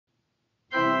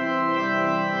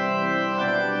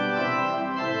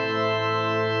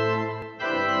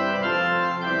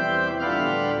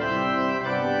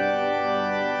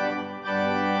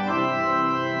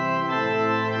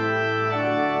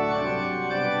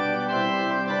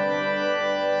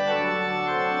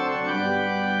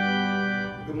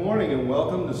morning and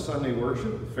welcome to Sunday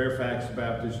worship at Fairfax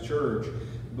Baptist Church.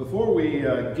 Before we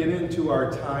get into our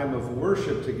time of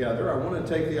worship together, I want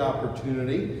to take the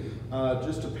opportunity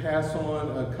just to pass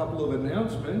on a couple of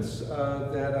announcements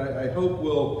that I hope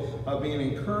will be an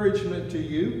encouragement to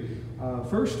you.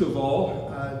 First of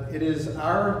all, it is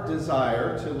our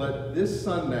desire to let this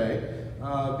Sunday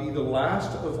be the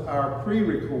last of our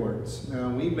pre-records. Now,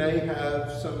 we may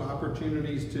have some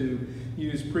opportunities to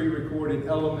use pre-recorded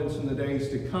elements in the days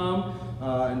to come,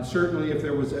 and certainly if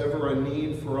there was ever a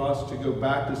need for us to go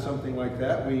back to something like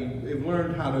that, we've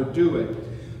learned how to do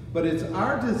it. But it's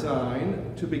our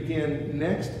design to begin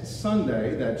next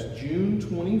Sunday, that's June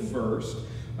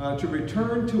 21st, to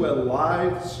return to a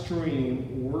live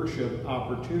stream worship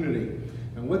opportunity.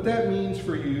 And what that means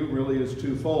for you really is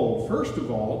twofold. First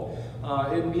of all,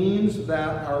 it means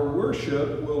that our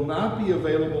worship will not be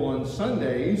available on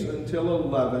Sundays until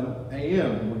 11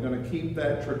 a.m. We're going to keep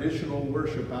that traditional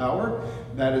worship hour.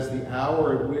 That is the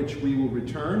hour at which we will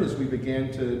return as we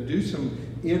begin to do some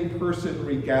in-person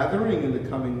regathering in the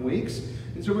coming weeks.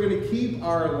 And so we're going to keep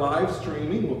our live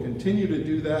streaming. We'll continue to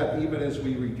do that even as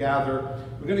we regather.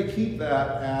 We're going to keep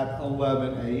that at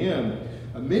 11 a.m.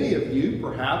 Many of you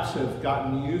perhaps have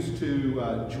gotten used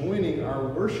to joining our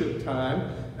worship time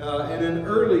in an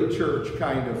early church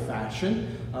kind of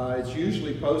fashion. It's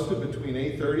usually posted between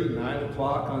 8:30 and 9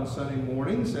 o'clock on Sunday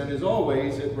mornings, and as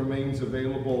always, it remains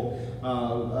available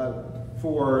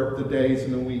for the days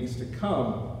and the weeks to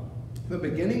come. But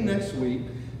beginning next week,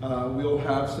 we'll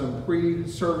have some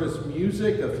pre-service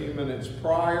music a few minutes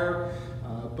prior.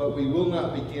 But we will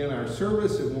not begin our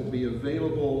service. It won't be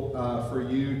available for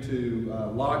you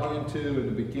to log into and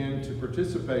to begin to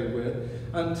participate with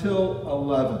until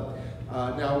 11.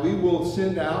 Now we will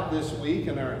send out this week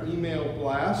in our email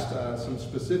blast some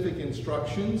specific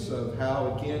instructions of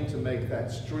how, again, to make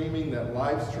that streaming, that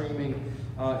live streaming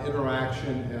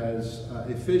interaction as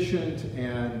efficient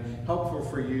and helpful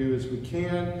for you as we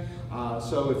can.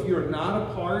 So if you're not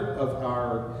a part of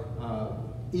our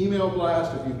email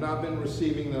blast, if you've not been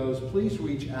receiving those, please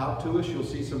reach out to us. You'll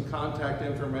see some contact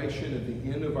information at the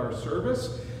end of our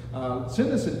service.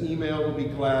 Send us an email. We'll be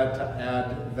glad to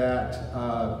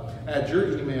add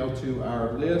your email to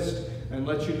our list and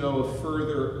let you know of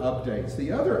further updates.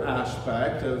 The other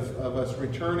aspect of us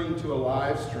returning to a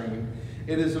live stream,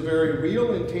 it is a very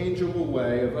real and tangible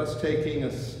way of us taking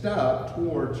a step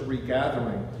towards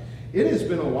regathering. It has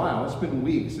been a while, it's been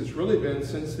weeks, it's really been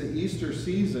since the Easter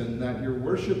season that your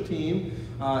worship team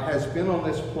has been on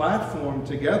this platform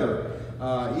together.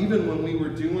 Even when we were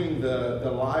doing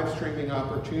the live streaming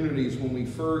opportunities, when we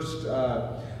first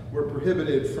were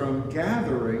prohibited from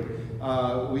gathering,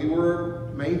 we were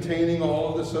maintaining all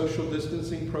of the social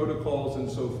distancing protocols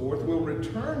and so forth. We'll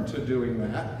return to doing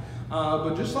that.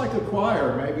 But just like a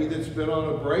choir, maybe that's been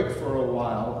on a break for a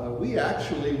while, we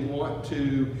actually want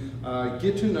to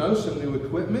get to know some new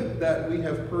equipment that we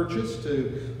have purchased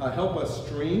to help us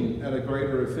stream at a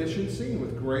greater efficiency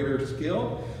with greater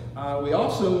skill. We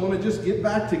also want to just get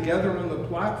back together on the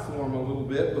platform a little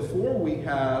bit before we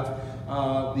have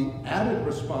the added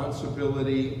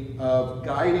responsibility of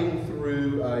guiding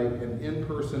through an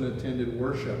in-person attended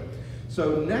worship.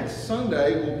 So next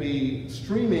Sunday will be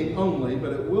streaming only,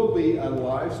 but it will be a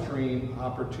live stream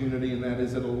opportunity, and that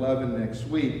is at 11 next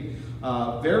week.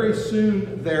 Very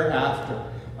soon thereafter,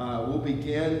 we'll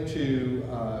begin to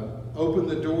open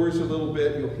the doors a little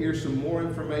bit. You'll hear some more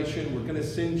information. We're going to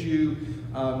send you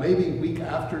maybe week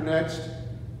after next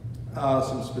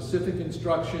some specific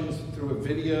instructions through a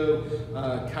video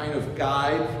kind of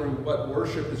guide through what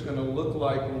worship is going to look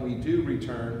like when we do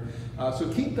return. So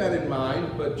keep that in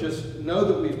mind, but just know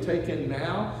that we've taken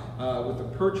now, with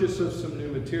the purchase of some new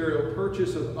material,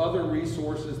 purchase of other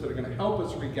resources that are going to help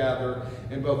us regather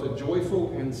in both a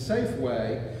joyful and safe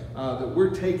way, that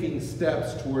we're taking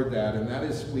steps toward that, and that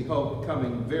is, we hope,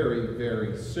 coming very,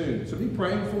 very soon. So be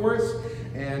praying for us,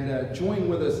 and join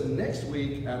with us next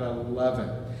week at 11.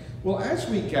 Well, as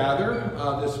we gather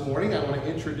this morning, I want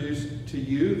to introduce to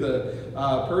you the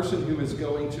person who is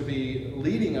going to be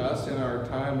leading us in our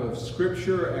time of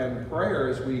scripture and prayer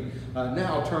as we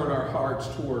now turn our hearts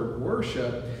toward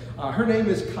worship. Her name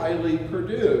is Kylie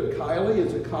Perdue. Kylie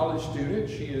is a college student.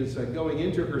 She is going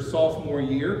into her sophomore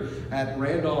year at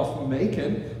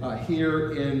Randolph-Macon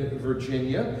here in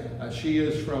Virginia. She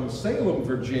is from Salem,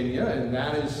 Virginia, and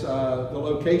that is the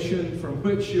location from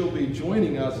which she'll be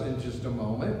joining us in just a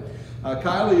moment.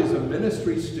 Kylie is a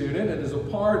ministry student and is a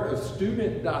part of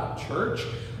Student.Church,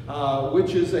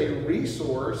 which is a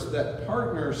resource that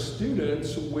partners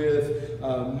students with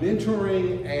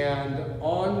mentoring and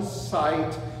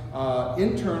on-site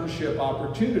internship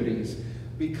opportunities.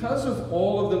 because of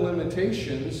all of the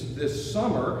limitations this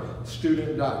summer,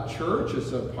 Student.Church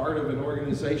is a part of an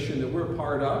organization that we're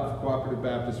part of, Cooperative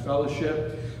Baptist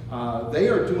Fellowship. They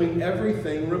are doing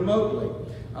everything remotely.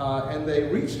 And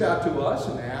they reached out to us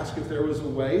and asked if there was a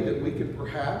way that we could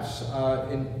perhaps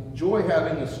enjoy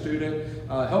having a student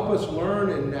help us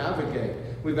learn and navigate.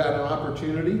 We've had an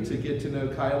opportunity to get to know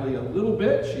Kylie a little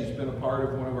bit. She's been a part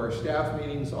of one of our staff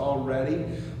meetings already.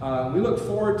 We look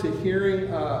forward to hearing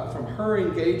from her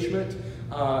engagement,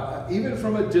 even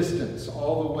from a distance,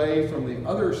 all the way from the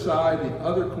other side, the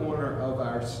other corner of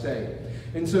our state.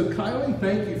 And so, Kylie,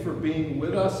 thank you for being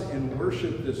with us in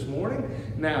worship this morning.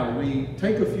 Now, we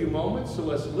take a few moments, so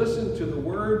let's listen to the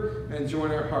word and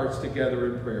join our hearts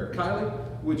together in prayer.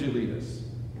 Kylie, would you lead us?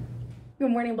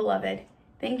 Good morning, beloved.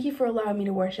 Thank you for allowing me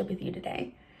to worship with you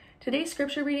today. Today's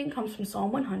scripture reading comes from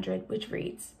Psalm 100, which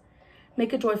reads,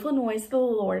 "Make a joyful noise to the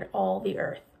Lord, all the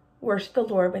earth. Worship the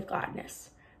Lord with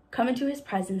gladness. Come into his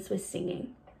presence with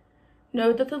singing.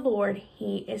 Know that the Lord,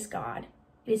 he is God.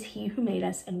 It is he who made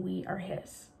us, and we are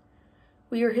his.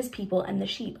 We are his people and the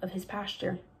sheep of his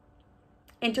pasture.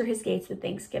 Enter his gates with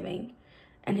thanksgiving,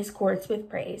 and his courts with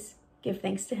praise. Give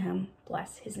thanks to him,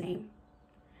 bless his name.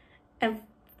 And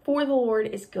for the Lord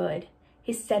is good.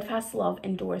 His steadfast love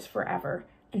endures forever,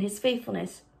 and his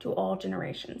faithfulness to all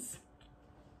generations."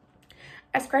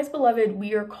 As Christ's beloved,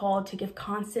 we are called to give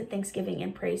constant thanksgiving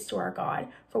and praise to our God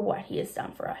for what he has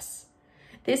done for us.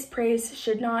 This praise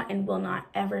should not and will not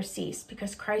ever cease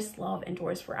because Christ's love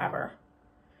endures forever.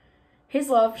 His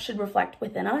love should reflect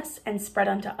within us and spread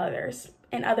unto others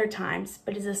in other times,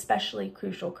 but is especially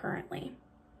crucial currently.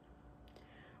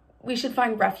 We should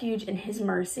find refuge in his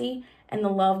mercy and the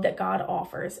love that God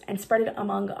offers and spread it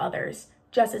among others,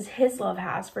 just as his love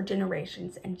has for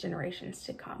generations and generations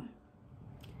to come.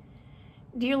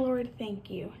 Dear Lord, thank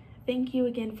you. Thank you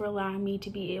again for allowing me to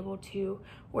be able to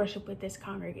worship with this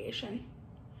congregation.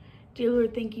 Dear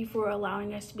Lord, thank you for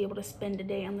allowing us to be able to spend a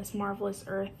day on this marvelous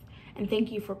earth, and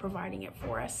thank you for providing it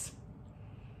for us.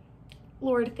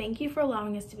 Lord, thank you for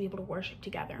allowing us to be able to worship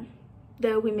together.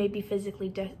 Though we may be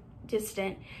physically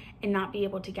distant and not be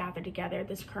able to gather together at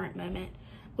this current moment,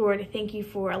 Lord, thank you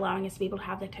for allowing us to be able to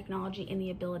have the technology and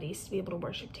the abilities to be able to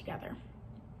worship together.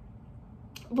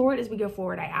 Lord, as we go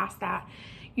forward, I ask that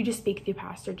you just speak through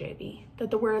Pastor Joby,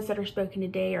 that the words that are spoken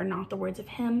today are not the words of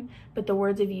him, but the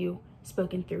words of you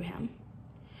spoken through him.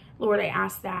 Lord, I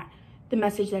ask that the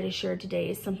message that is shared today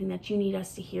is something that you need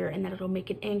us to hear and that it'll make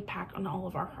an impact on all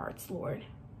of our hearts, Lord.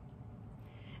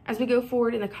 As we go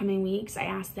forward in the coming weeks, I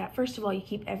ask that, first of all, you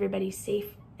keep everybody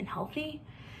safe and healthy.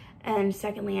 And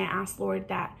secondly, I ask, Lord,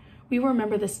 that we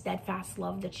remember the steadfast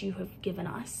love that you have given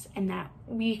us and that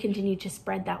we continue to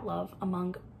spread that love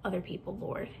among other people,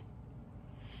 Lord.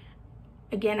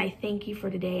 Again, I thank you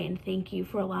for today and thank you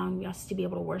for allowing us to be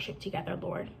able to worship together,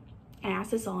 Lord. I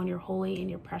ask this all in your holy and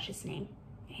your precious name.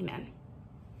 Amen.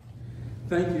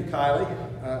 Thank you, Kylie.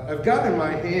 I've got in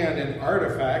my hand an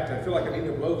artifact. I feel like I need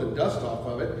to blow the dust off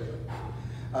of it.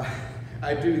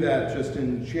 I do that just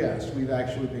in jest. We've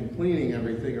actually been cleaning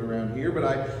everything around here, but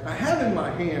I have in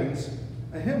my hands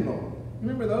a hymnal.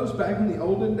 Remember those back in the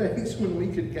olden days when we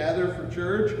could gather for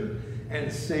church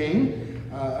and sing?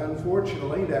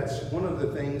 Unfortunately, that's one of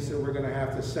the things that we're going to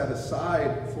have to set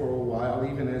aside for a while,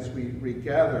 even as we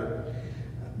regather.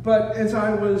 But as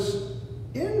I was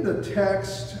in the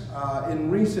text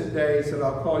in recent days that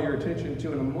I'll call your attention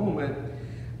to in a moment,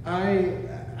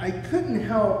 I couldn't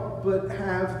help but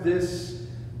have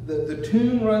the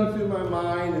tune run through my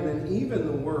mind and then even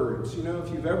the words. You know,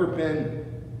 if you've ever been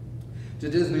to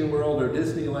Disney World or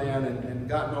Disneyland and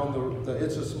gotten on the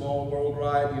It's a Small World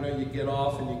ride, you know, you get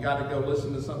off and you got to go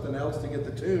listen to something else to get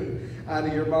the tune out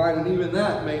of your mind, and even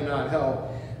that may not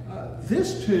help.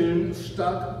 This tune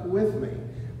stuck with me.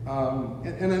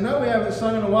 And I know we haven't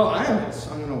sung in a while. I haven't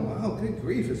sung in a while. Good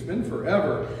grief, it's been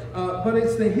forever. But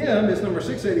it's the hymn. It's number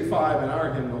 685 in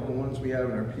our hymnal, the ones we have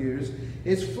in our pews.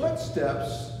 It's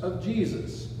Footsteps of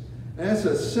Jesus. And that's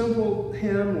a simple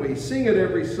hymn. We sing it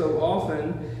every so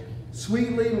often.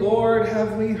 Sweetly, Lord,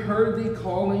 have we heard thee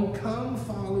calling, come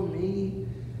follow me.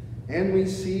 And we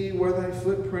see where thy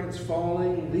footprints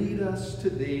falling lead us to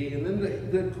thee. And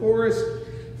then the chorus,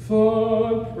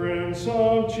 footprints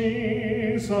of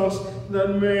Jesus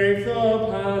that make the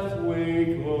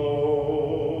pathway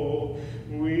glow.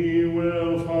 We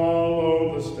will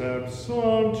follow the steps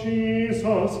of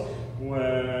Jesus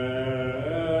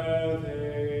where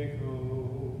they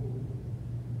go.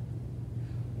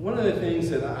 One of the things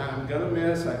that I'm going to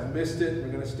miss, I've missed it,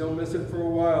 we're going to still miss it for a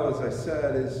while, as I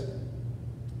said, is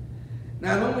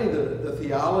not only the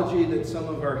theology that some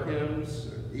of our hymns,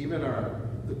 even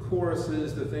the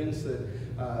choruses, the things that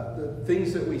The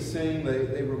things that we sing,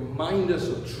 they remind us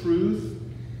of truth,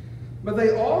 but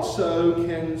they also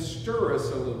can stir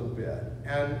us a little bit.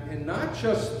 And not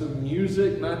just the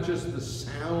music, not just the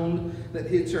sound that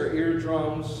hits our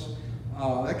eardrums,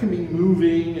 that can be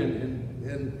moving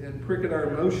and prick at our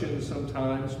emotions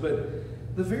sometimes,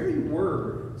 but the very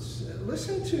words.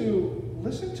 Listen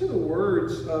to the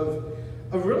words of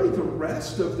really the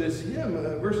rest of this hymn.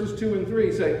 Verses 2 and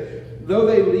 3 say, though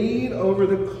they lead over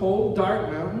the cold,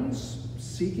 dark mountains,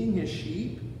 seeking his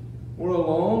sheep, or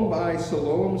along by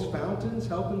Siloam's fountains,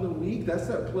 helping the weak. That's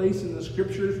that place in the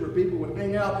scriptures where people would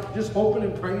hang out just hoping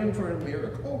and praying for a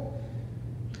miracle.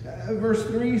 Verse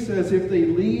 3 says, if they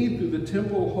lead through the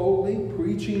temple holy,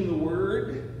 preaching the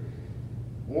word,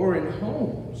 or in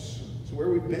homes. It's where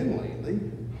we've been lately.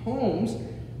 Homes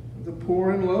of the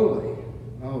poor and lowly.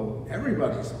 Oh,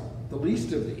 everybody's home, the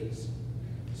least of these,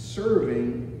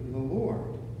 serving the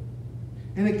Lord.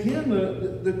 And again,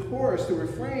 the chorus, the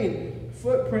refrain,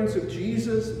 footprints of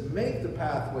Jesus make the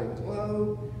pathway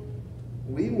glow.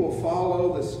 We will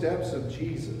follow the steps of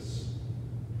Jesus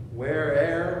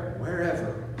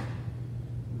wherever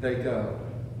they go.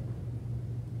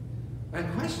 My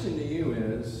question to you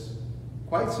is,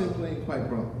 quite simply and quite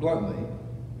bluntly,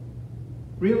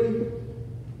 really?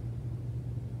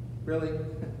 Really?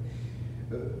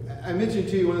 I mentioned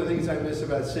to you one of the things I miss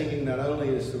about singing not only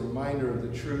is the reminder of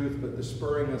the truth, but the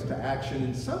spurring us to action.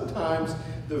 And sometimes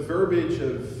the verbiage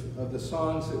of the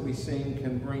songs that we sing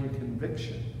can bring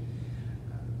conviction.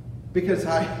 Because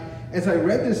as I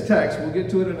read this text, we'll get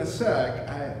to it in a sec,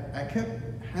 I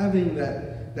kept having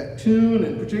that tune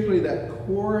and particularly that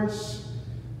chorus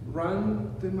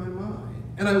run through my mind.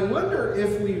 And I wonder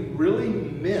if we really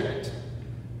meant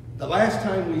the last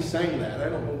time we sang that, I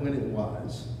don't know when it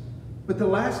was, but the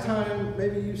last time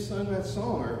maybe you sung that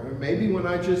song, or maybe when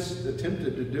I just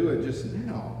attempted to do it just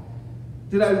now,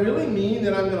 did I really mean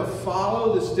that I'm going to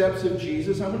follow the steps of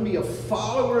Jesus? I'm going to be a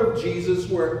follower of Jesus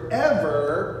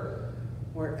wherever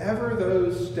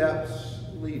those steps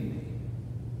lead me.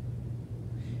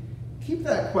 Keep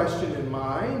that question in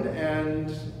mind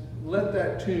and let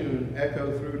that tune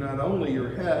echo through not only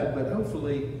your head, but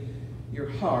hopefully your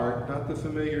heart. Not the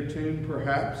familiar tune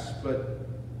perhaps, but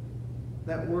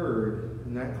that word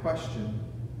and that question.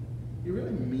 You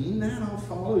really mean that? I'll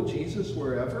follow Jesus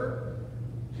wherever?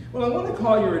 Well, I want to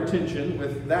call your attention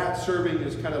with that serving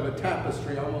as kind of a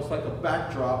tapestry, almost like a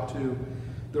backdrop to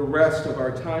the rest of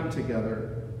our time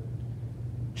together.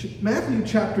 Matthew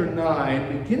chapter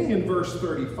 9, beginning in verse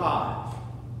 35.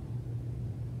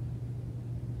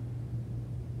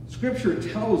 Scripture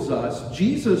tells us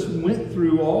Jesus went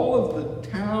through all of the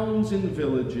towns and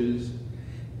villages,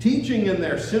 teaching in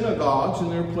their synagogues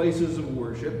and their places of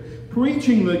worship,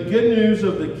 preaching the good news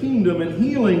of the kingdom and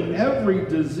healing every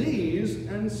disease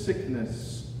and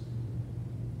sickness.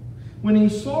 When he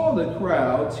saw the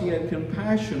crowds, he had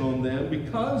compassion on them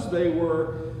because they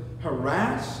were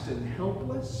harassed and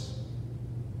helpless,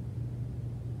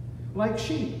 like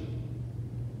sheep,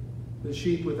 the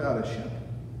sheep without a shepherd.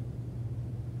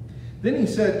 Then he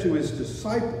said to his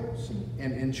disciples,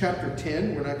 and in chapter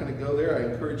 10, we're not going to go there, I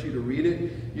encourage you to read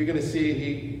it. You're going to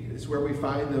see it's where we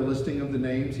find the listing of the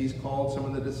names. He's called some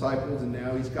of the disciples, and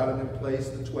now he's got them in place,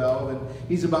 the 12, and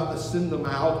he's about to send them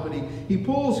out. But he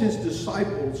pulls his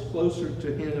disciples closer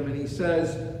to him, and he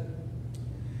says,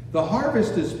 the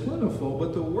harvest is plentiful,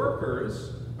 but the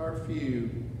workers are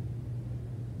few.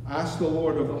 Ask the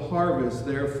Lord of the harvest,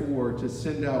 therefore, to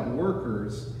send out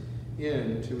workers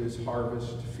into his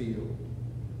harvest field.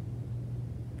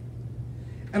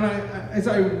 And as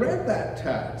I read that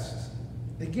text,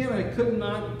 again, I could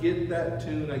not get that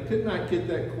tune, I could not get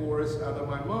that chorus out of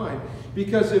my mind.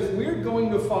 Because if we're going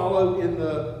to follow in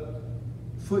the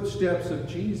footsteps of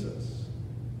Jesus,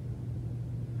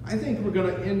 I think we're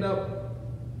going to end up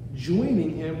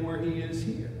joining him where he is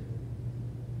here.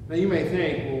 Now you may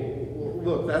think, well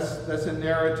look, that's a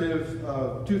narrative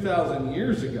of 2,000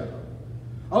 years ago.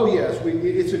 Oh yes,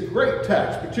 it's a great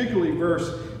text, particularly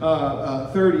verse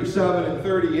 37 and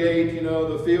 38. You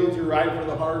know, the fields are ripe for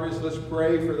the harvest. Let's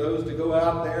pray for those to go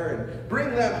out there and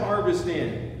bring that harvest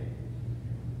in.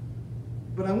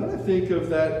 But I want to think of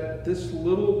this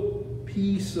little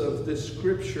piece of this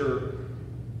scripture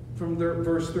from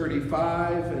verse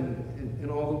 35 and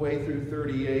all the way through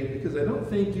 38, because I don't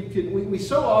think you can. We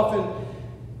so often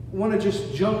want to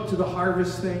just jump to the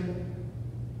harvest thing.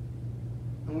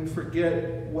 And we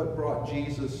forget what brought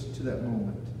Jesus to that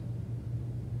moment.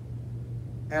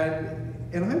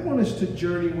 And I want us to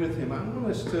journey with him. I want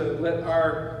us to let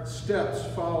our steps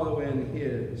follow in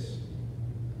his.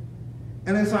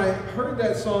 And as I heard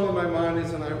that song in my mind,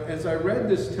 as I read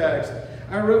this text,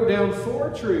 I wrote down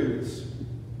 4 truths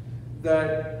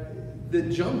that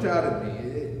jumped out at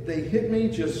me. They hit me,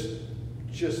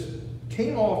 just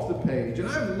came off the page. And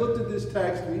I've looked at this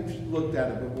text. We've looked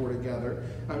at it before together.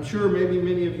 I'm sure maybe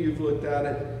many of you have looked at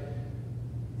it.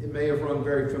 It may have rung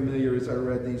very familiar as I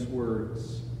read these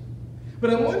words. But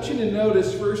I want you to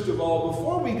notice, first of all,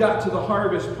 before we got to the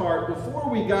harvest part, before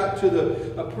we got to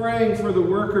the praying for the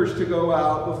workers to go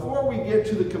out, before we get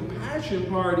to the compassion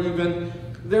part even,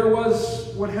 there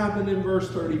was what happened in verse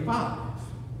 35,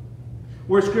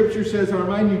 where Scripture says, I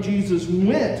remind you, Jesus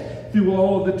went through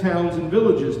all of the towns and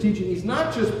villages, teaching. He's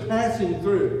not just passing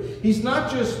through. He's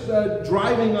not just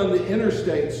driving on the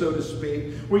interstate, so to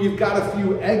speak, where you've got a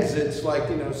few exits, like,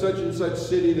 such and such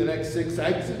city, the next 6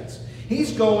 exits.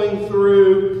 He's going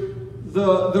through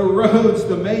the roads,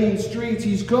 the main streets.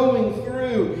 He's going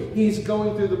through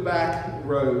the back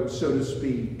roads, so to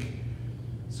speak.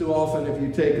 So often if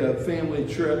you take a family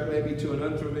trip, maybe to an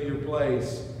unfamiliar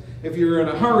place, if you're in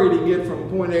a hurry to get from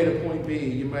point A to point B,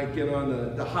 you might get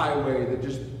on the highway that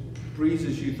just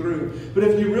breezes you through. But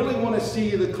if you really want to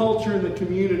see the culture and the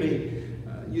community,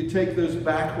 you take those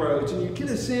back roads. And you get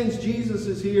a sense Jesus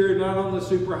is here, not on the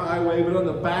superhighway, but on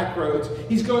the back roads.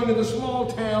 He's going to the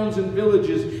small towns and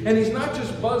villages. And he's not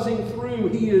just buzzing through.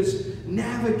 He is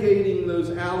navigating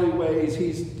those alleyways.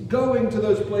 He's going to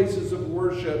those places of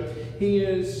worship. He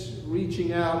is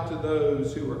reaching out to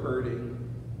those who are hurting.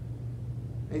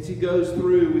 As he goes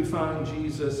through, we find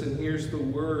Jesus, and here's the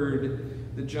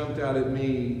word that jumped out at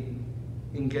me,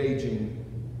 engaging.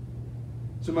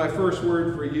 So my first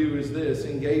word for you is this,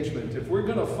 engagement. If we're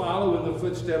going to follow in the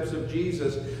footsteps of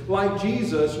Jesus, like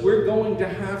Jesus, we're going to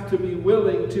have to be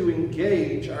willing to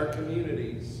engage our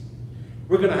communities.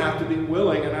 We're going to have to be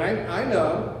willing, and I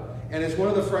know, and it's one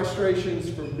of the frustrations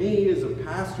for me as a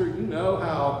pastor. You know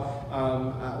how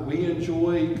we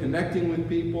enjoy connecting with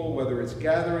people, whether it's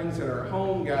gatherings at our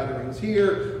home, gatherings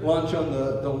here, lunch on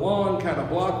the lawn, kind of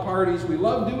block parties. We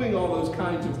love doing all those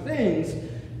kinds of things.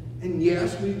 And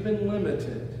yes, we've been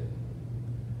limited.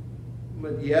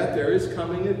 But yet there is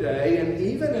coming a day, and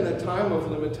even in a time of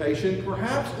limitation,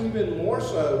 perhaps even more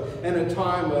so in a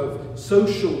time of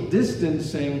social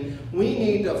distancing, we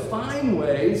need to find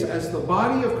ways as the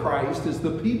body of Christ, as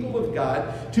the people of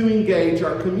God, to engage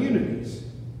our communities.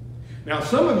 Now,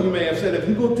 some of you may have said, have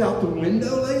you looked out the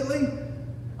window lately?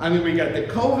 I mean, we got the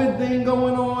COVID thing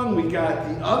going on. We got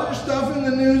the other stuff in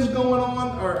the news going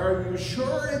on. Are you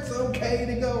sure it's okay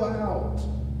to go out?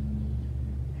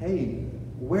 Hey,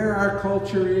 where our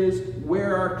culture is,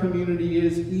 where our community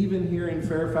is, even here in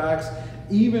Fairfax,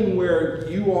 even where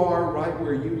you are, right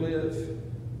where you live,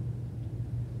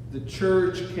 the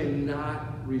church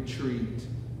cannot retreat.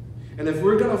 And if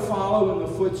we're going to follow in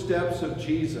the footsteps of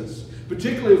Jesus,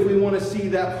 particularly if we want to see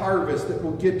that harvest that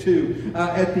we'll get to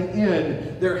at the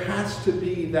end, there has to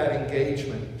be that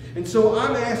engagement. And so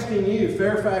I'm asking you,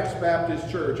 Fairfax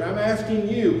Baptist Church, I'm asking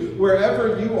you,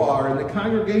 wherever you are, in the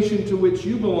congregation to which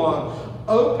you belong,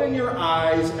 open your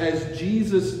eyes as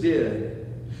Jesus did.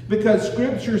 Because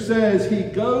Scripture says he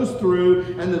goes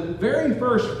through, and the very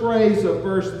first phrase of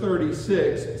verse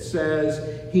 36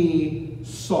 says he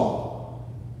saw.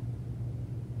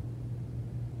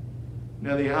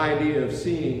 Now, the idea of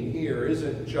seeing here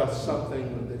isn't just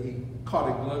something that he caught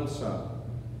a glimpse of,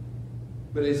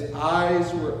 but his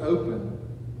eyes were open.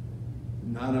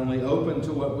 Not only open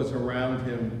to what was around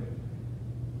him,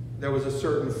 there was a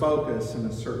certain focus in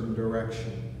a certain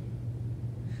direction.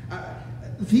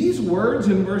 These words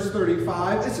in verse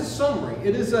 35, it's a summary.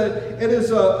 It is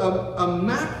a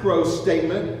macro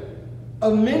statement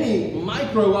of many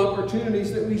micro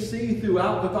opportunities that we see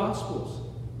throughout the Gospels.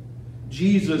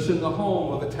 Jesus in the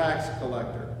home of a tax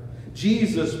collector.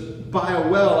 Jesus by a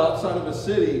well outside of a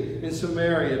city in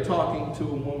Samaria talking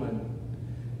to a woman.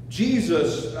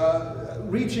 Jesus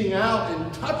reaching out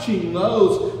and touching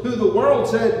those who the world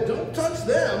said, don't touch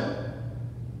them.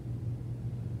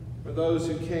 For those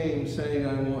who came saying,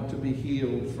 I want to be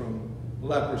healed from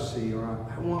leprosy, or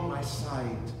I want my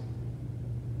sight.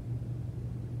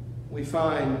 We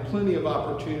find plenty of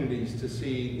opportunities to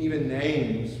see even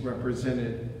names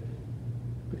represented.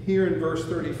 But here in verse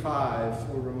 35,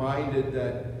 we're reminded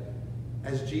that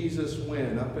as Jesus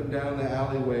went up and down the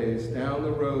alleyways, down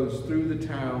the roads, through the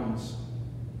towns,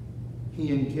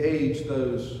 he engaged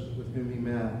those with whom he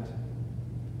met.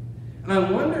 And I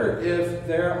wonder if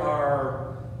there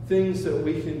are things that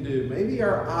we can do. Maybe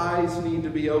our eyes need to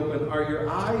be open. Are your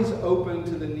eyes open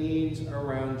to the needs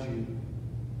around you?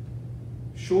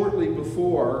 Shortly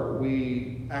before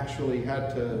we actually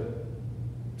had to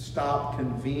stop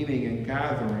convening and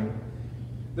gathering,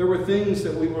 There were things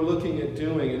that we were looking at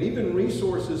doing, and even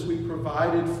resources we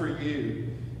provided for you.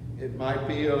 It might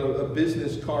be a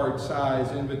business card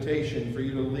size invitation for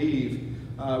you to leave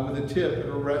with a tip at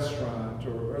a restaurant,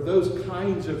 or those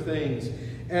kinds of things.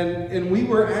 And we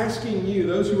were asking you,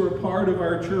 those who are part of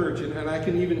our church, and I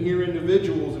can even hear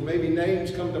individuals, and maybe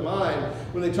names come to mind,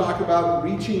 when they talk about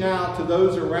reaching out to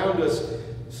those around us,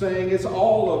 saying it's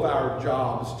all of our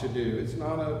jobs to do. It's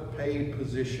not a paid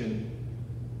position.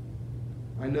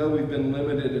 I know we've been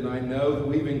limited, and I know that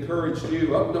we've encouraged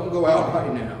you, oh, don't go out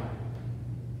right now.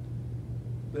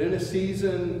 But in a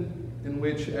season in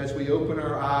which, as we open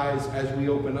our eyes, as we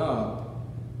open up,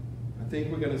 I think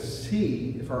we're going to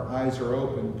see, if our eyes are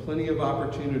open, plenty of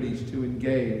opportunities to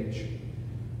engage,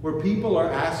 where people are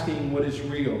asking what is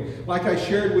real. Like I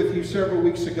shared with you several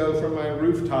weeks ago from my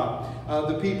rooftop,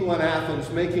 the people in Athens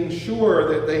making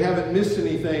sure that they haven't missed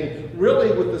anything,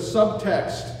 really with the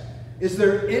subtext. Is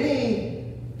there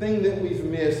anything that we've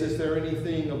missed? Is there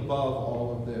anything above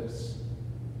all of this?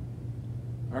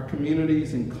 Our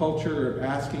communities and culture are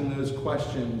asking those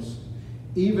questions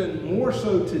even more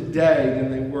so today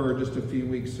than they were just a few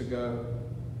weeks ago.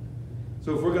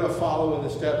 So if we're going to follow in the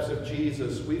steps of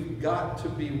Jesus, we've got to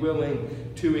be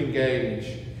willing to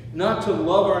engage. Not to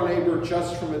love our neighbor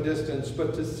just from a distance,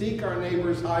 but to seek our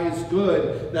neighbor's highest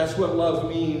good. That's what love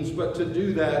means. But to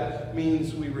do that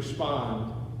means we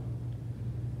respond.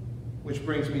 Which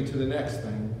brings me to the next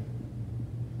thing.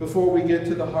 Before we get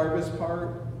to the harvest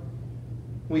part,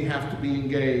 we have to be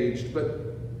engaged. But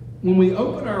when we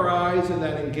open our eyes in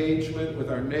that engagement with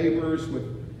our neighbors,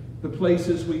 with the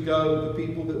places we go, the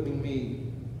people that we meet,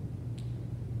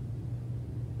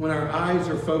 when our eyes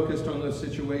are focused on those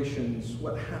situations,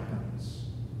 what happens?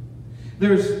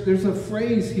 There's a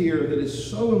phrase here that is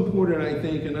so important, I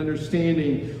think, in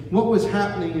understanding what was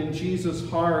happening in Jesus'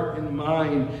 heart and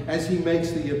mind as he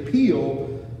makes the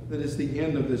appeal that is the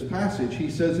end of this passage. He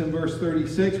says in verse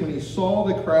 36, when he saw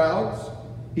the crowds,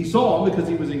 he saw them because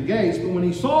he was engaged, but when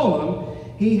he saw them,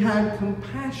 he had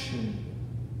compassion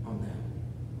on them.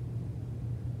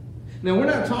 Now, we're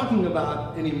not talking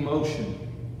about an emotion.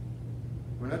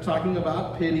 We're not talking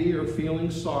about pity or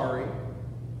feeling sorry.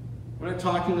 We're not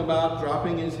talking about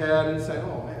dropping his head and saying,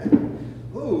 oh man,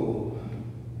 ooh,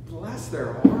 bless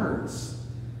their hearts.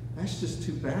 That's just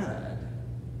too bad.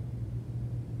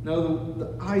 No,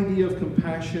 the idea of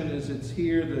compassion as it's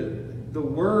here, the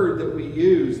word that we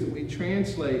use, that we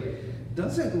translate,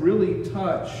 doesn't really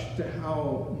touch to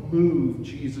how moved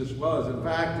Jesus was. In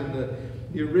fact, in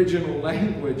the original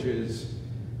languages,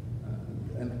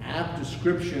 an apt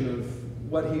description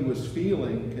of what he was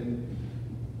feeling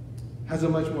has a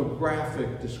much more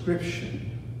graphic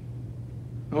description.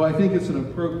 Oh, I think it's an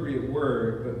appropriate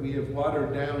word, but we have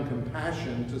watered down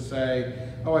compassion to say,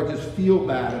 oh, I just feel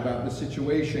bad about the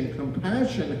situation.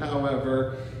 Compassion,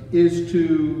 however, is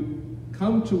to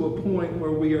come to a point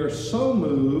where we are so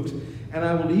moved, and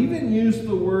I would even use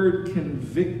the word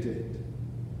convicted.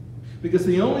 Because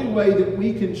the only way that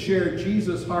we can share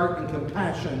Jesus' heart and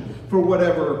compassion for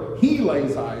whatever he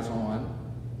lays eyes on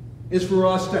is for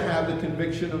us to have the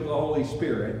conviction of the Holy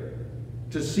Spirit,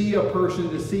 to see a person,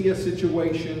 to see a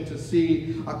situation, to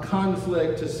see a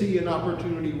conflict, to see an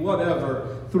opportunity,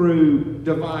 whatever, through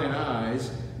divine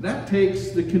eyes. That takes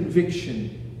the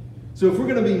conviction. So if we're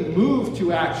going to be moved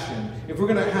to action, if we're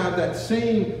going to have that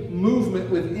same movement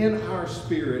within our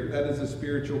spirit, that is a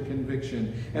spiritual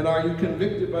conviction. And are you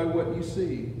convicted by what you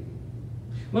see?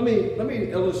 Let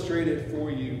me illustrate it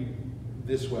for you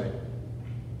this way.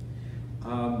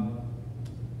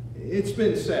 It's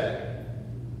been said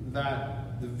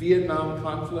that the Vietnam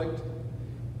conflict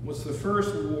was the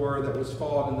first war that was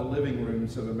fought in the living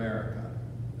rooms of America.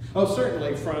 Oh,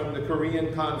 certainly from the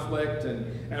Korean conflict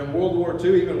and World War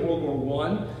II, even World War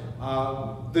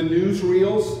I. The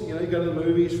newsreels, you go to the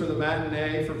movies for the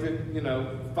matinee for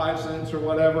 5 cents or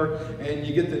whatever, and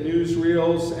you get the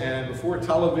newsreels, and before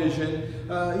television,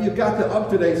 you've got the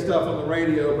up-to-date stuff on the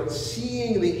radio, but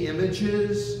seeing the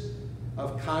images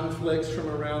of conflicts from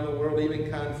around the world, even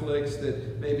conflicts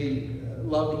that maybe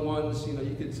loved ones,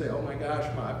 you could say, oh my gosh,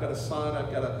 I've got a son,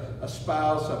 I've got a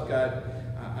spouse, I've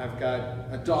got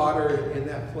a daughter in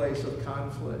that place of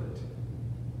conflict.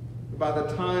 By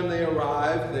the time they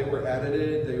arrived, they were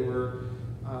edited, they were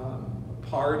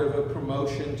part of a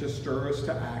promotion to stir us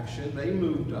to action. They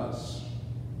moved us.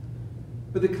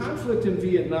 But the conflict in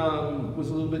Vietnam was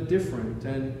a little bit different,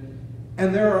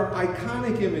 and there are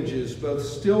iconic images, both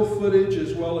still footage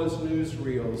as well as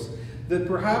newsreels, that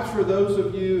perhaps for those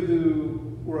of you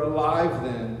who were alive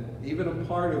then, even a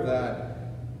part of that,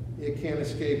 it can't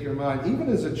escape your mind. Even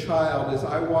as a child, as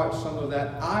I watch some of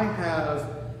that, I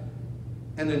have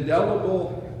an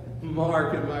indelible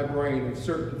mark in my brain of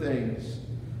certain things.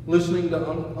 Listening to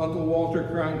Uncle Walter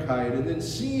Cronkite and then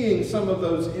seeing some of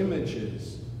those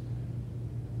images.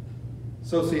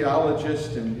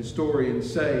 Sociologists and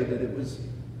historians say that it was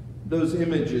those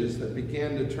images that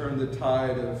began to turn the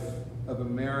tide of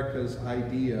America's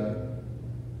idea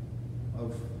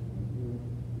of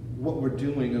what we're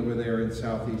doing over there in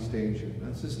Southeast Asia.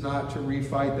 This is not to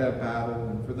refight that battle.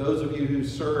 And for those of you who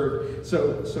served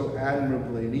so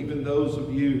admirably, and even those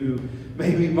of you who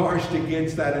maybe marched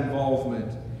against that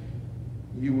involvement,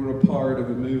 you were a part of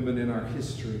a movement in our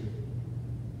history.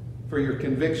 For your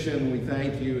conviction, we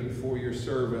thank you, and for your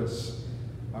service,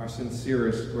 our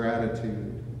sincerest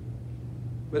gratitude.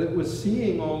 But it was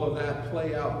seeing all of that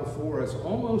play out before us,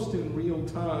 almost in real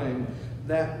time,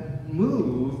 that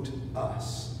moved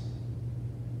us.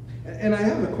 And I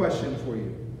have a question for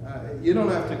you. You don't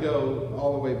have to go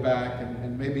all the way back,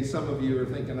 and maybe some of you are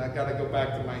thinking, I've got to go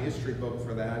back to my history book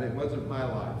for that. It wasn't my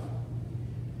life.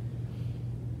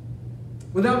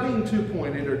 Without being too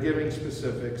pointed or giving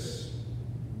specifics,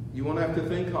 you won't have to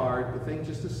think hard, but think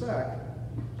just a sec.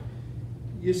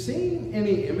 You seen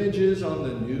any images on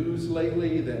the news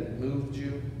lately that moved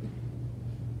you?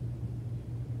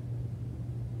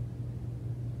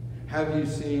 Have you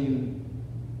seen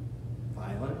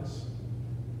violence?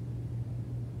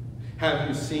 Have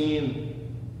you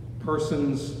seen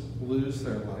persons lose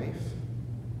their life?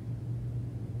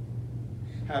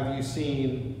 Have you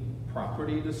seen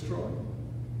property destroyed?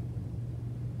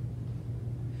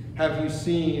 Have you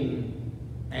seen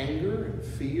anger and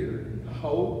fear and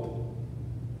hope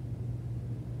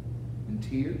and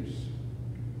tears?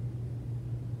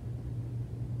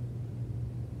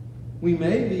 We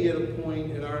may be at a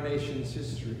point in our nation's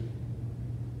history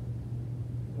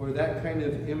where that kind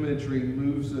of imagery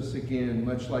moves us again,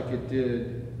 much like it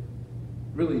did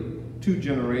really 2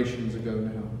 generations ago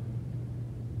now.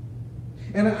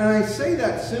 And I say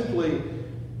that simply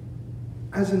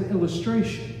as an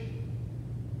illustration.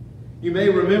 You may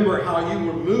remember how you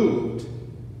were moved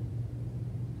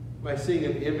by seeing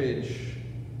an image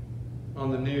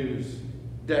on the news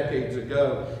decades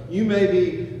ago. You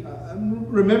maybe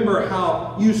remember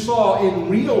how you saw in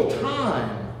real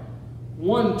time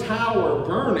one tower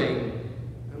burning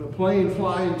and a plane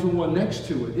fly into one next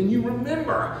to it. And you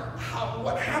remember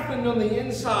what happened on the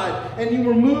inside, and you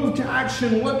were moved to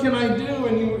action. What can I do?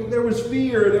 And there was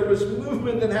fear, there was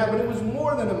movement that happened. It was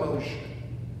more than emotion.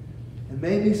 And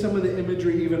maybe some of the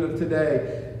imagery even of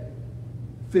today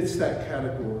fits that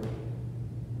category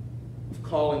of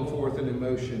calling forth an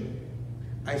emotion.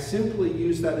 I simply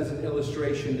use that as an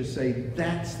illustration to say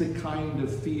that's the kind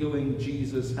of feeling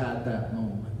Jesus had that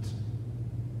moment.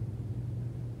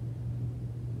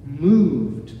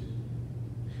 Moved.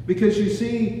 Because you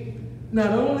see,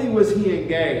 not only was he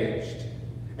engaged,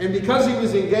 and because he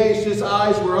was engaged, his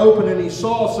eyes were open and he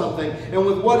saw something. And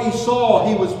with what he saw,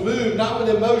 he was moved, not with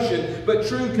emotion, but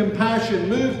true compassion,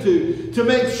 moved to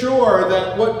make sure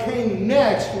that what came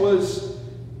next was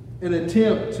an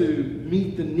attempt to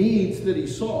meet the needs that he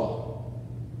saw.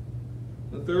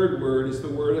 The third word is the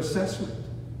word assessment.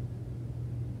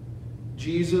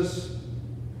 Jesus,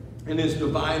 in his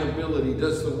divine ability,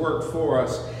 does the work for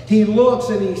us. He looks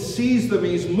and he sees them.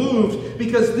 He's moved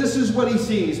because this is what he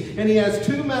sees. And he has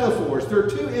 2 metaphors. There are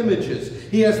 2 images.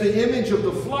 He has the image of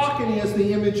the flock and he has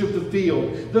the image of the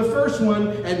field. The first one,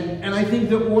 and I think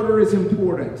the order is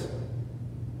important.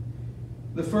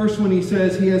 The first one, he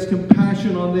says he has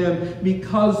compassion on them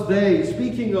because they,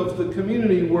 speaking of the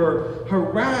community, were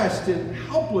harassed and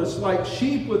helpless like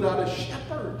sheep without a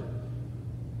shepherd.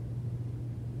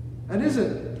 That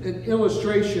isn't an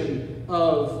illustration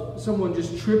of someone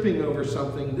just tripping over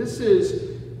something. This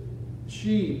is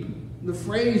sheep. The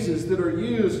phrases that are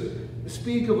used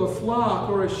speak of a flock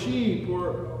or a sheep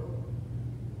or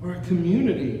a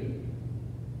community.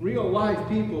 Real life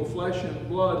people, flesh and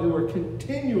blood, who are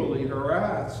continually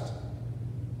harassed,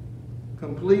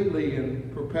 completely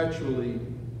and perpetually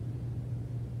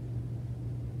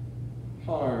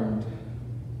harmed.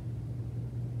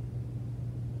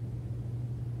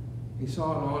 He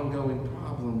saw an ongoing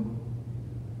problem,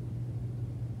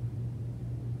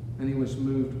 and he was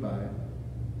moved by it.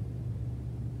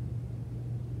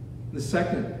 The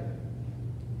second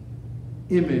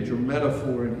image or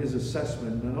metaphor in his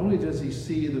assessment, not only does he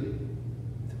see the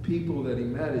people that he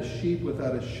met as sheep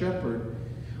without a shepherd,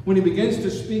 when he begins to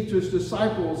speak to his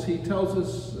disciples, he tells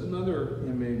us another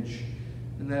image,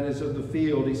 and that is of the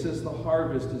field. He says the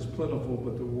harvest is plentiful,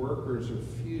 but the workers are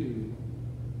few.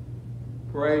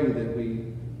 Pray that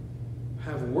we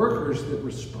have workers that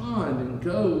respond and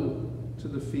go to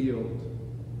the field.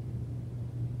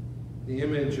 The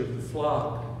image of the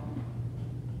flock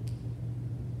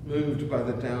moved by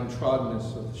the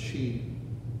downtroddenness of the sheep.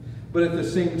 But at the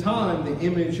same time, the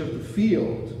image of the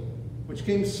field, which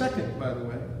came second, by the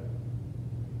way,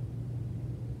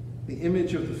 the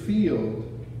image of the field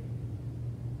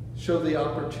showed the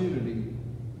opportunity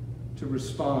to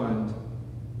respond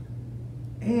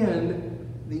and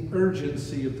the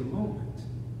urgency of the moment.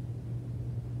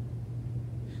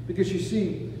 Because you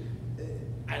see,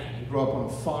 I didn't grow up on a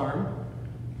farm,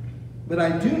 but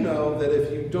I do know that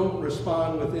if you don't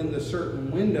respond within the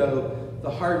certain window,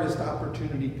 the harvest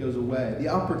opportunity goes away. The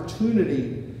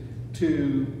opportunity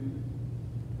to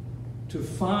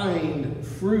find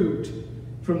fruit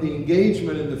from the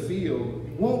engagement in the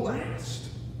field won't last.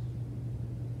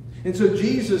 And so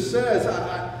Jesus says,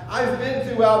 I've been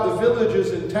throughout the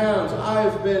villages and towns.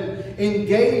 I've been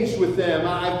engaged with them.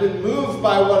 I've been moved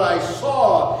by what I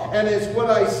saw. And it's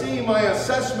what I see, my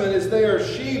assessment is they are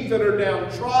sheep that are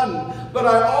downtrodden. But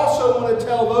I also want to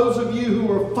tell those of you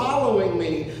who are following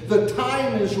me, the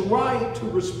time is right to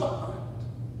respond.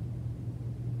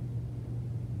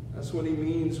 That's what he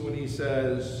means when he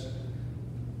says,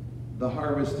 the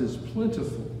harvest is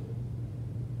plentiful.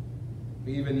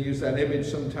 We even use that image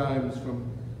sometimes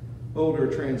from older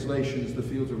translations. The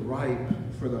fields are ripe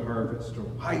for the harvest, or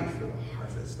ripe for the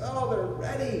harvest. Oh, they're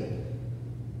ready.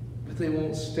 But they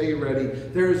won't stay ready.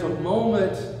 There is a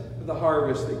moment of the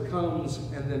harvest that comes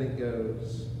and then it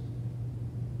goes.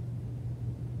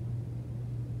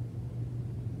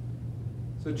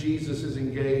 So Jesus is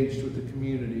engaged with the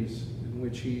communities in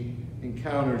which he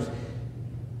encounters.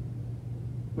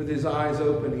 With his eyes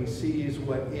open, he sees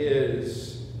what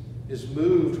is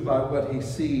moved by what he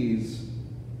sees,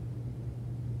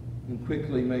 and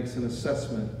quickly makes an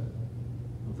assessment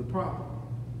of the problem,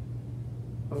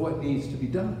 of what needs to be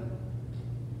done.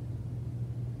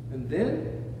 And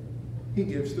then he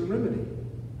gives the remedy.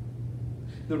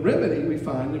 The remedy we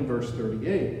find in verse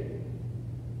 38.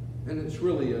 And it's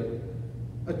really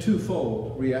a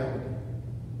twofold reality.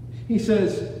 He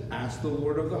says, ask the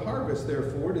Lord of the harvest,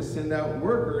 therefore, to send out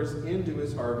workers into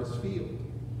his harvest field.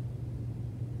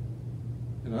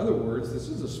 In other words, this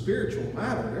is a spiritual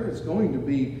matter. There is going to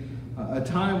be a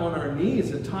time on our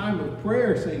knees, a time of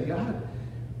prayer, saying, God,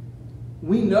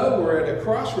 we know we're at a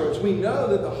crossroads. We know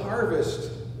that the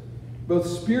harvest, both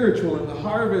spiritual and the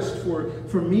harvest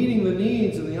for meeting the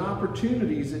needs and the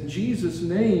opportunities in Jesus'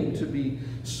 name to be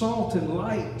salt and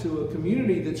light to a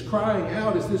community that's crying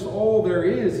out, is this all there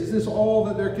is? Is this all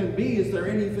that there can be? Is there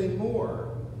anything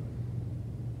more?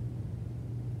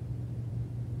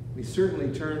 We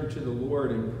certainly turn to the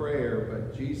Lord in prayer,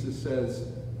 but Jesus says,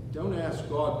 don't ask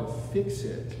God to fix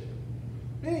it.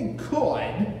 He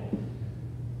could.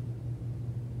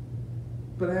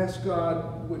 But ask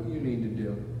God what you need to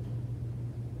do.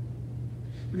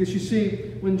 Because you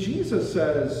see, when Jesus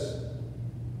says,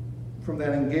 from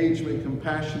that engagement,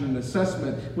 compassion, and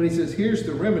assessment, when he says, here's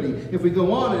the remedy, if we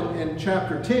go on in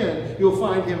chapter 10, you'll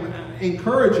find him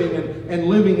encouraging and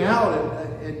living out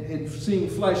and seeing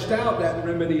fleshed out that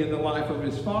remedy in the life of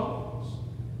his followers.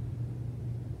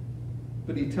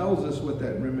 But he tells us what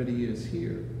that remedy is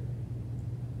here.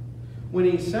 When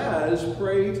he says,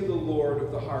 pray to the Lord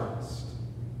of the harvest.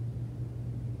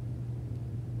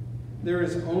 There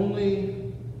is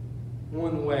only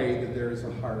one way that there is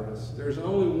a harvest. There's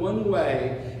only one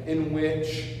way in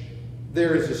which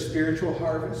there is a spiritual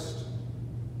harvest.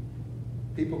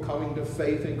 People coming to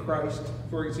faith in Christ,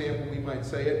 for example, we might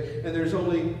say it. And there's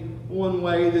only one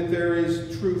way that there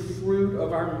is true fruit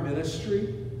of our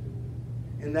ministry.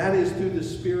 And that is through the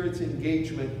Spirit's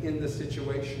engagement in the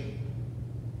situation.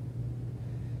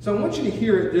 So I want you to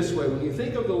hear it this way. When you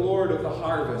think of the Lord of the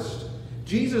harvest,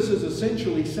 Jesus is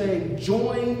essentially saying,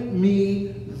 join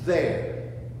me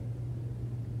there.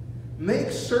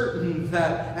 Make certain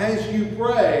that as you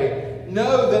pray,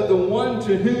 know that the one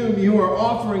to whom you are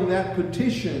offering that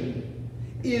petition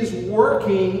is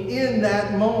working in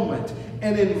that moment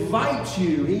and invites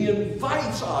you. He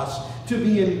invites us to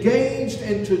be engaged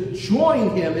and to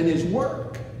join him in his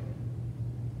work.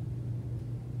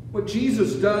 What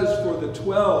Jesus does for the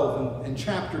 12 in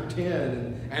chapter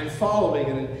 10 and following,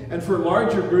 and for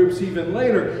larger groups even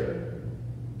later,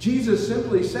 Jesus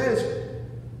simply says,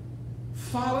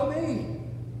 follow me.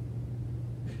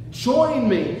 Join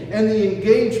me in the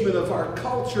engagement of our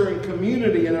culture and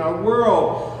community and our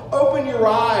world. Open your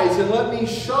eyes and let me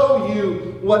show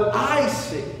you what I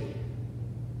see.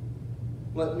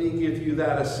 Let me give you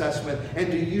that assessment.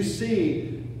 And do you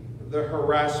see the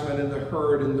harassment and the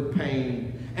hurt and the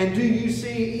pain? And do you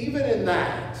see, even in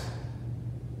that,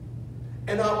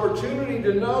 an opportunity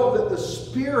to know that the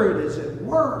Spirit is at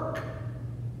work?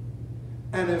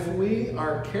 And if we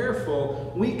are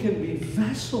careful, we can be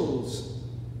vessels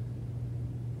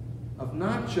of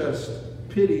not just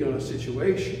pity on a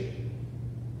situation,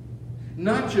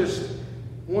 not just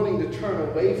wanting to turn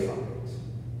away from it,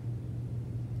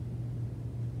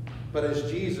 but as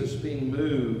Jesus being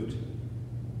moved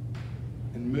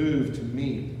to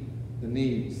meet the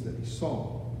needs that he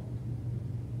saw.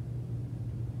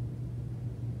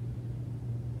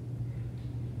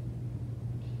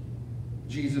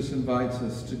 Jesus invites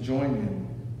us to join him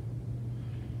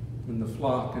in the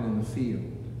flock and in the field.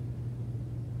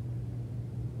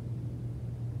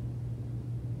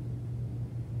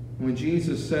 When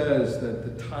Jesus says that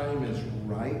the time is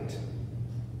right,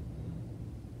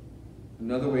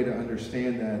 another way to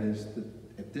understand that is that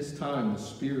at this time the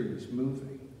Spirit is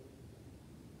moving.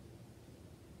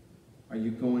 Are you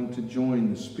going to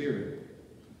join the Spirit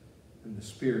and the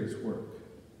Spirit's work?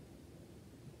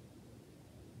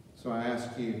 So I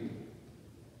ask you,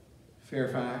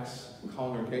 Fairfax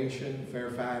congregation,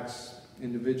 Fairfax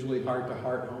individually, heart to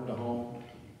heart, home to home,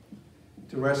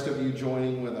 the rest of you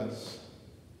joining with us,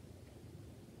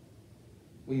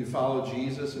 will you follow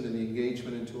Jesus into the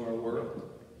engagement into our world?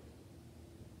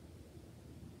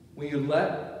 Will you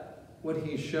let what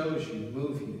he shows you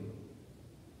move you?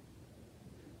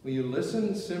 Will you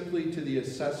listen simply to the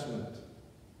assessment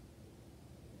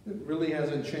that really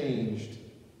hasn't changed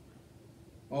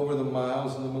over the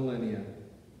miles and the millennia?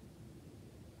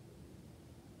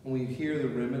 And will you hear the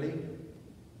remedy?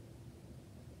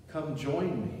 Come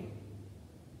join me.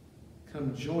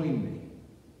 Come join me.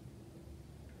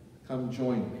 Come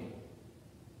join me.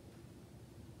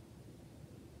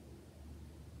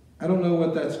 I don't know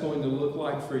what that's going to look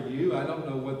like for you. I don't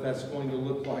know what that's going to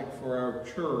look like for our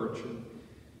church. And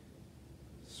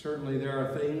certainly there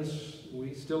are things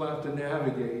we still have to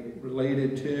navigate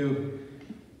related to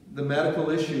the medical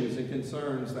issues and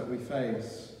concerns that we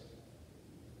face.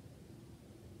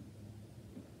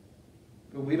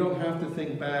 But we don't have to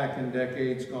think back in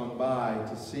decades gone by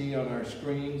to see on our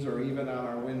screens or even out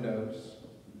our windows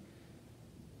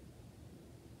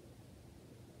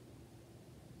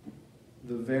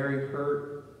the very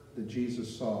hurt that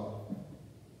Jesus saw.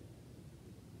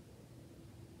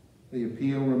 The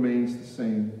appeal remains the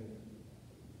same.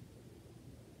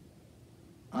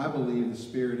 I believe the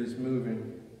Spirit is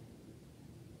moving.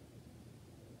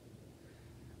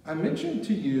 I mentioned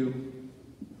to you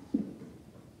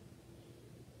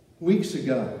weeks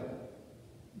ago,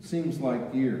 it seems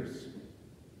like years,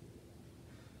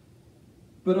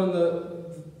 but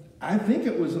I think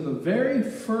it was on the very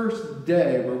first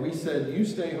day where we said, you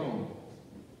stay home.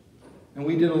 And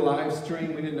we did a live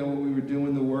stream. We didn't know what we were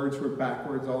doing. The words were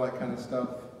backwards, all that kind of stuff.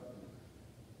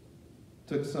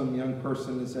 Took some young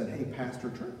person and said, hey,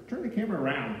 Pastor, turn the camera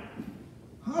around.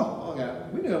 Oh, okay.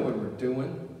 We know what we're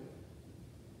doing.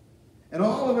 And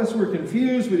all of us were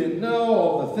confused. We didn't know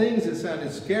all the things that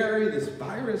sounded scary, this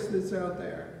virus that's out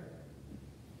there.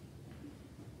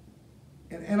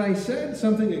 And I said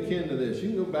something akin to this. You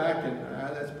can go back and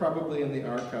that's probably in the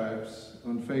archives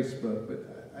on Facebook.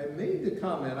 But I made the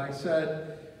comment. I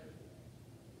said,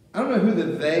 I don't know who the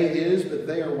they is, but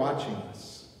they are watching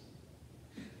us.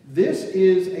 This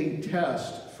is a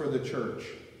test for the church.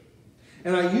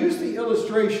 And I used the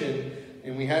illustration,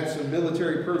 and we had some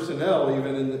military personnel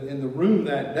even in the room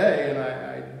that day, and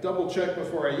I double-checked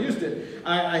before I used it.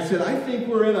 I said, I think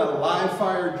we're in a live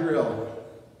fire drill.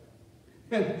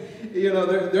 And, you know,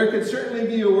 there could certainly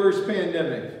be a worse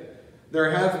pandemic.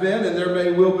 There have been, and there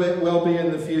may well be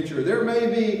in the future. There may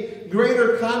be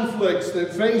greater conflicts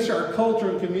that face our culture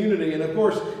and community. And, of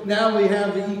course, now we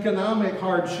have the economic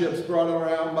hardships brought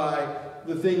around by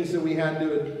the things that we had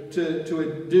to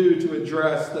do to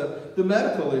address the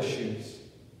medical issues.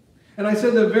 And I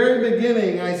said at the very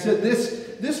beginning, I said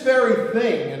this very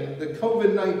thing, and the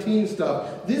COVID-19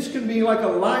 stuff, this can be like a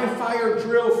live fire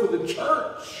drill for the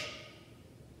church.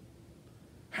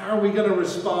 How are we going to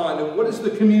respond? And what is the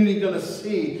community going to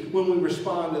see when we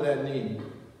respond to that need?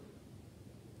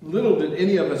 Little did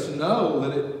any of us know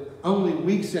that it only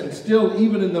weeks in, still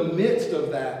even in the midst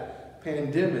of that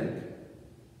pandemic,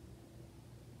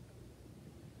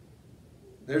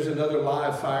 there's another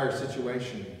live fire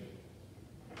situation.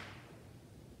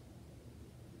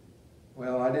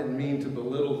 Well, I didn't mean to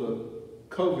belittle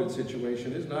the COVID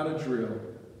situation. It's not a drill.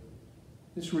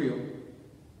 It's real.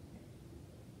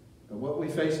 But what we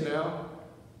face now,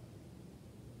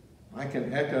 I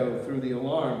can echo through the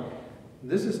alarm,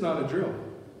 this is not a drill.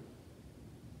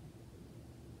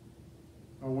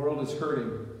 Our world is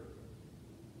hurting.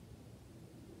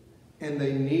 And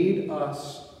they need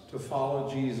us to follow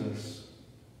Jesus.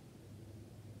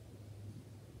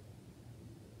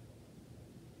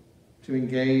 To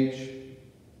engage,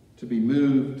 to be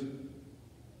moved,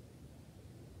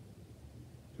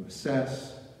 to to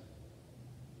assess,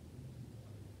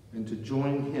 and to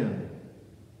join him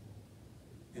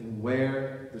in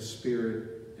where the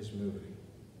Spirit is moving.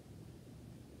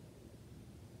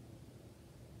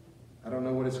 I don't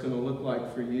know what it's going to look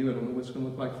like for you. I don't know what it's going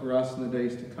to look like for us in the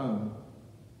days to come.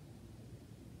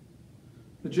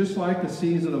 But just like the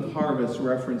season of harvest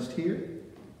referenced here,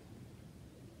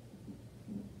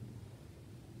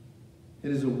 it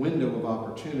is a window of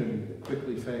opportunity that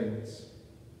quickly fades.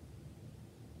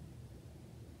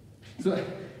 So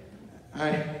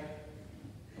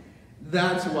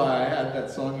that's why I had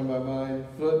that song in my mind,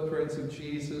 footprints of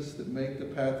Jesus that make the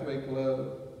pathway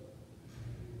glow.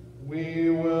 We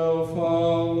will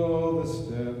follow the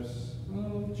steps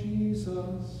of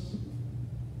Jesus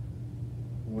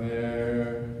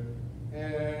where'er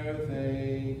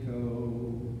they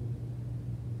go.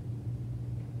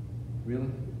 Really?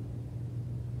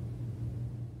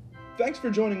 Thanks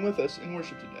for joining with us in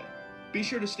worship today. Be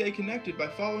sure to stay connected by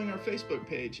following our Facebook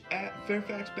page at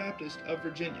Fairfax Baptist of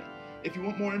Virginia. If you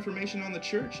want more information on the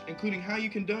church, including how you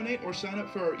can donate or sign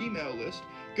up for our email list,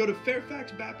 go to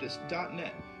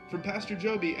fairfaxbaptist.net. From Pastor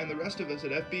Joby and the rest of us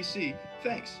at FBC,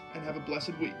 thanks and have a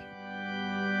blessed week.